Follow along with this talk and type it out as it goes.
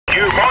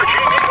You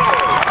marching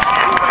Eagles,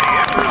 you may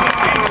enter the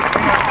field of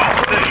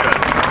competition.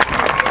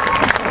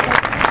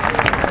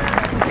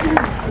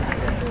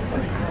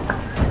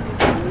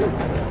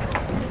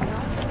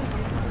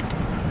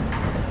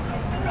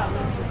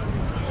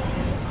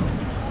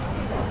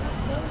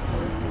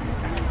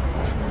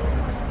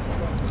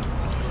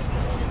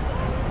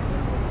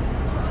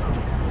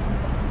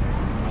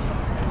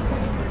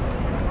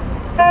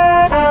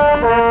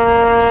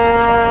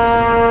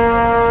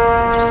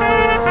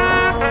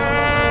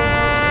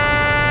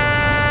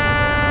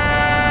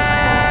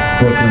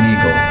 Brooklyn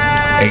Eagle,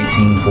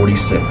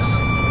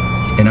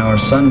 1846. In our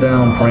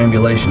sundown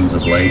perambulations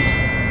of late,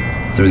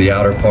 through the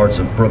outer parts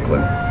of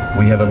Brooklyn,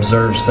 we have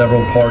observed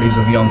several parties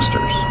of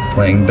youngsters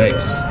playing base,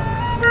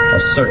 a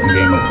certain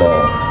game of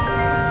ball.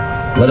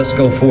 Let us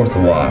go forth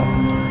a while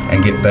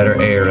and get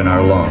better air in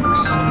our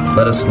lungs.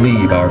 Let us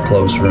leave our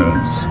close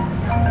rooms.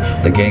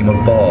 The game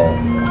of ball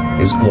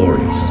is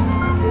glorious.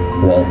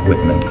 Walt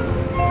Whitman.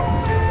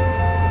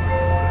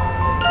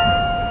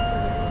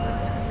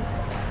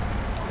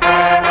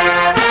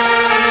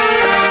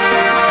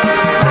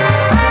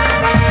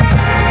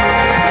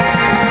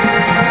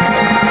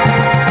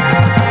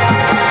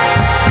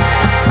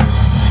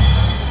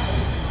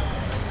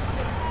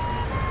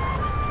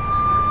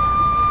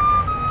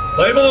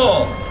 Play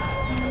ball!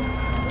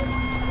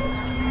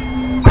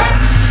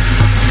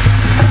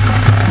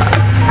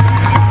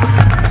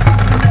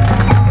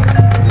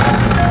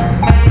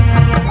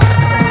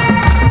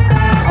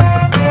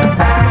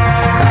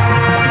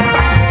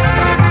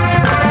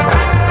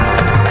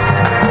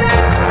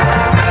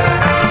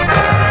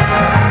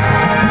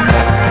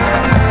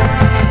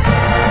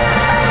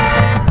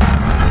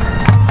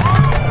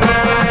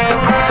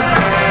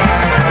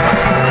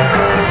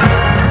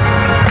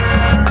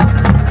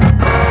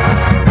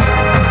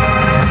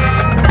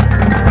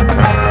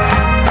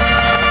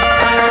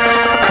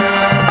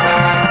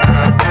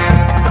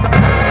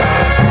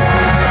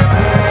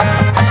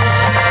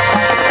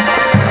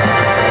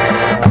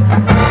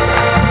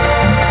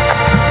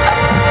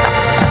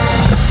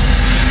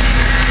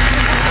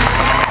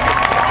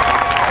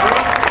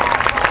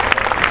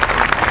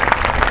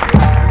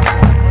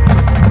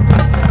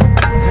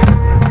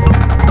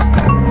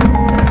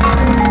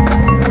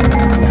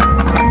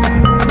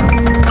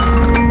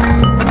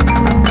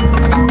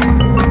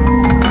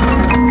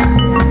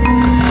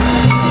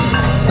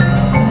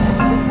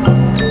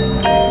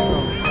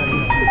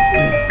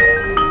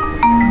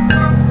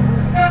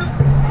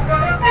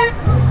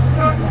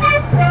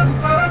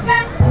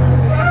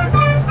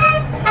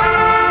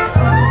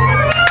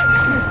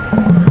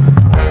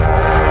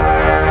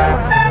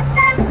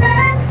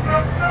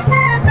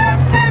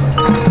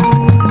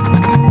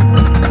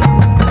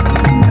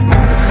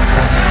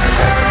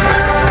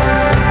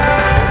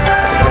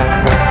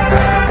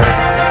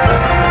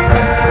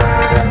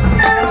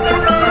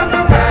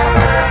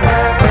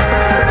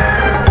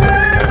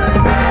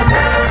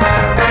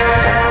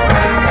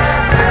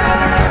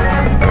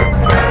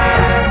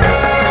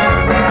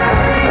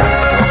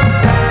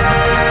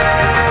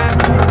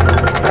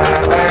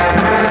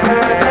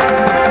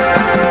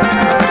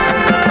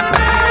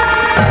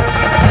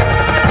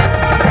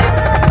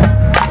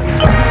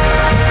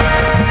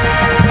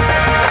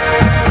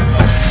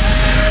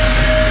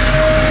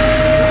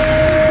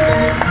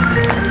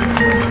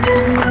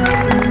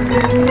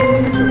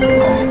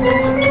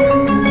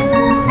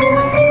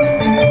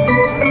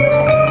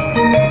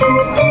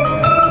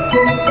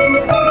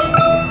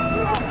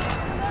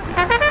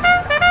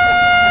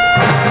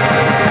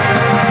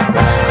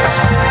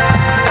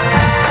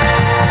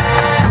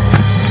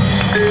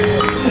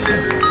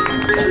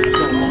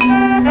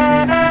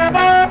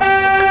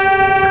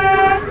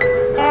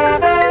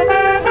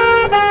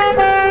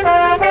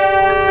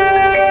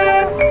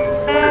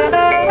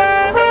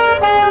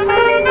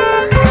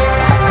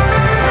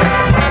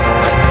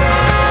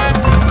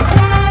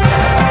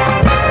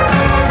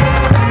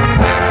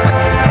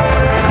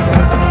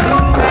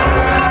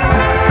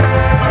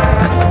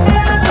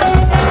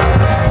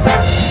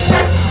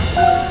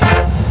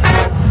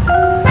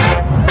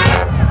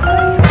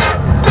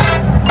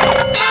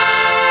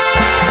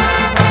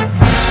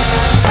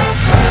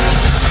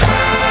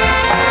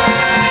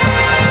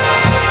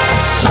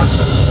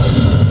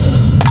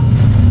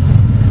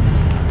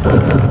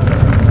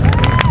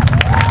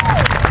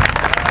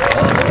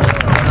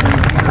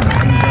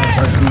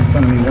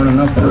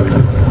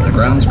 The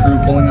grounds crew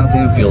pulling out the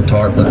infield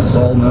tarp lets us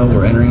all know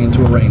we're entering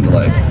into a rain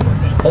delay.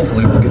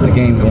 Hopefully we'll get the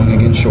game going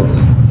again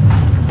shortly.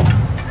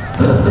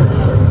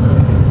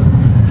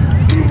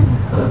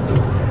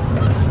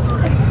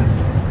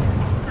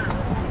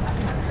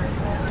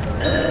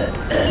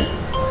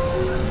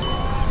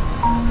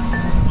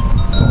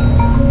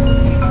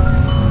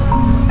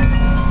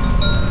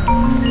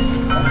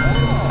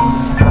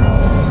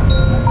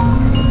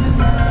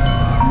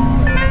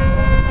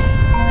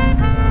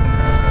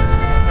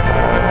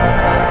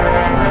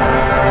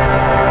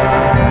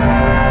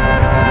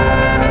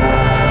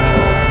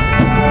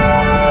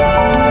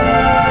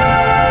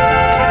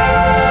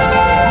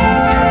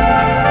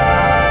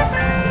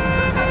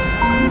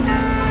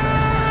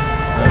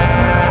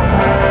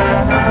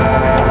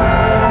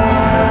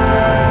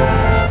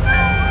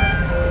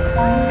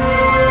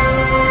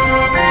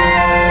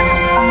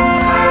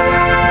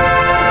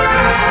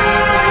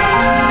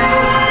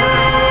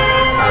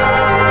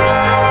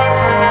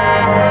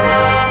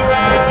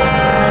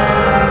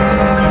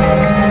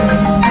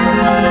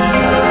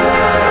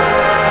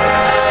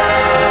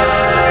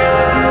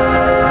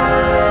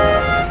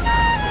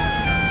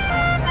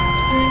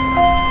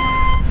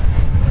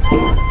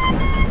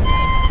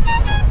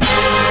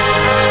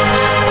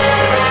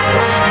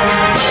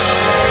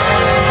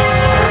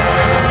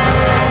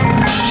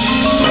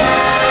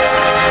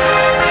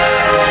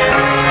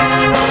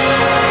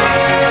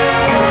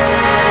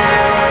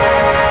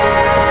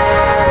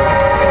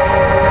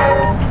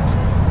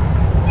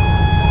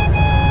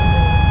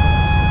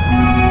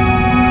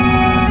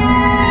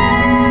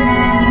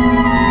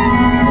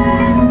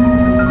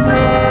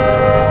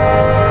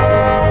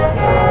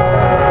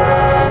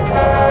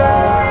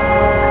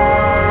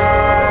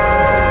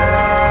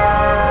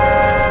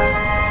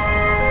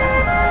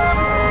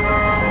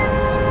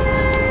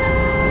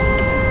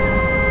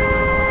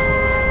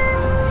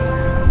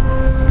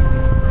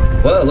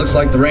 Well, it looks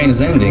like the rain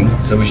is ending,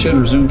 so we should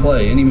resume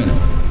play any minute.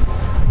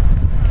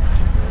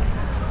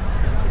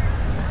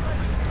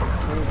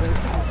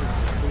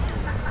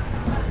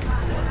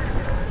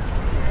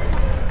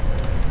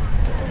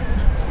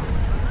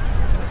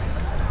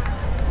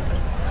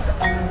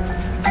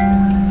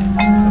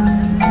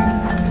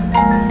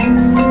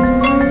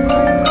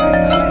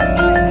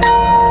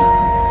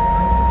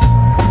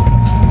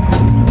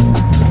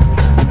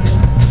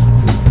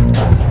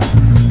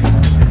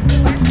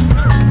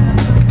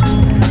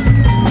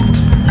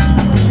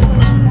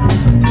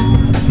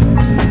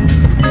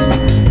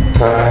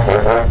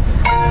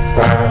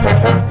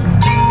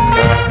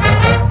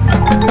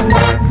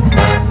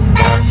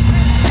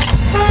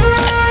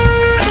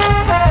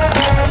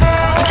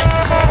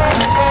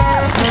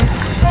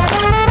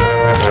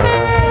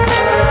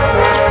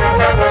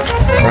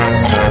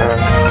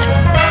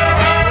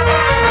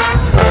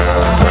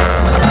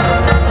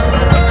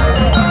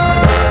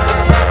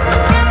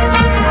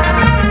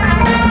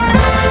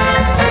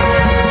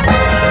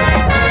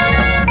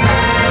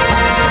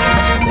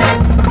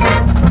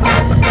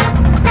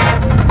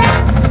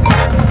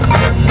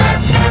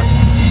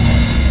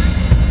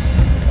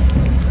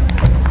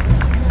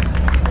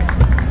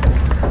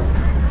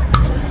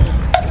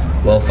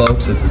 Well,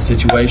 folks, it's the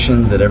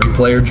situation that every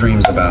player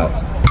dreams about.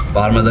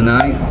 Bottom of the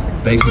ninth,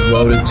 bases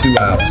loaded, 2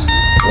 outs.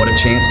 What a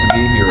chance to be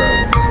a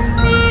hero.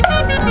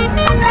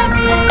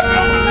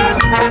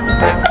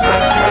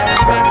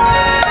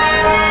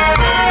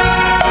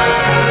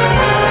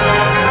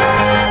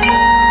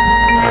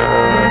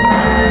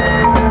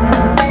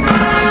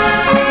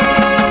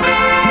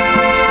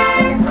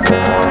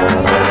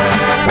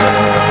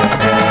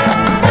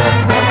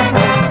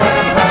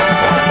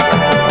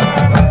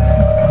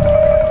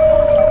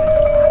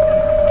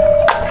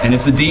 And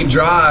it's a deep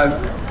drive.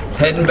 It's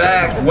heading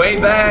back, way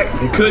back.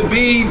 It could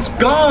be. It's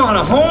gone.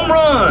 A home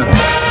run.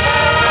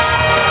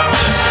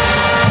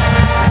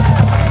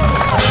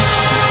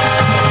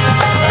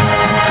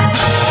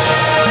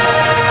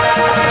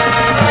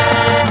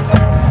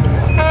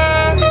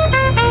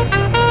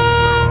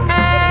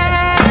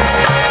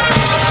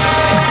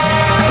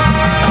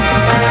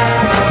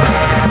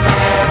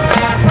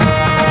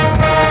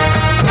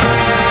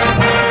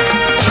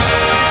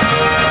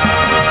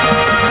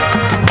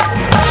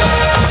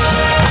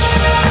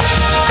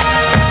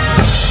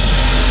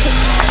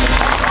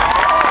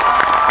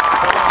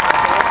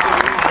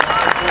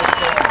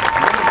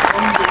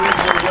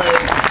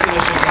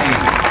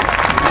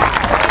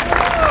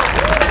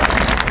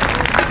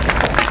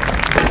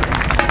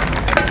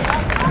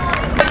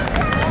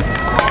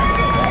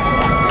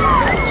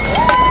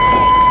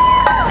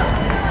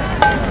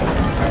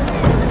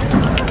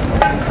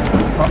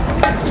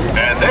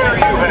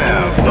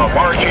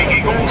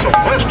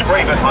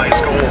 Craven High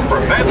School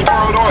from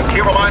Bensboro, North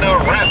Carolina,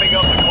 wrapping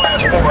up the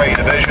Class 4A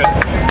division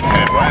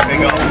and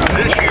wrapping up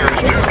this year's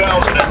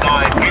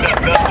 2009 Peanut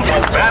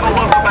Festival Battle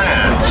of the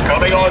Bands.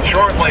 Coming on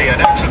shortly,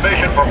 an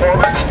exhibition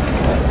performance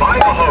by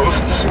the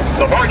hosts,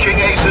 the Marching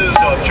Aces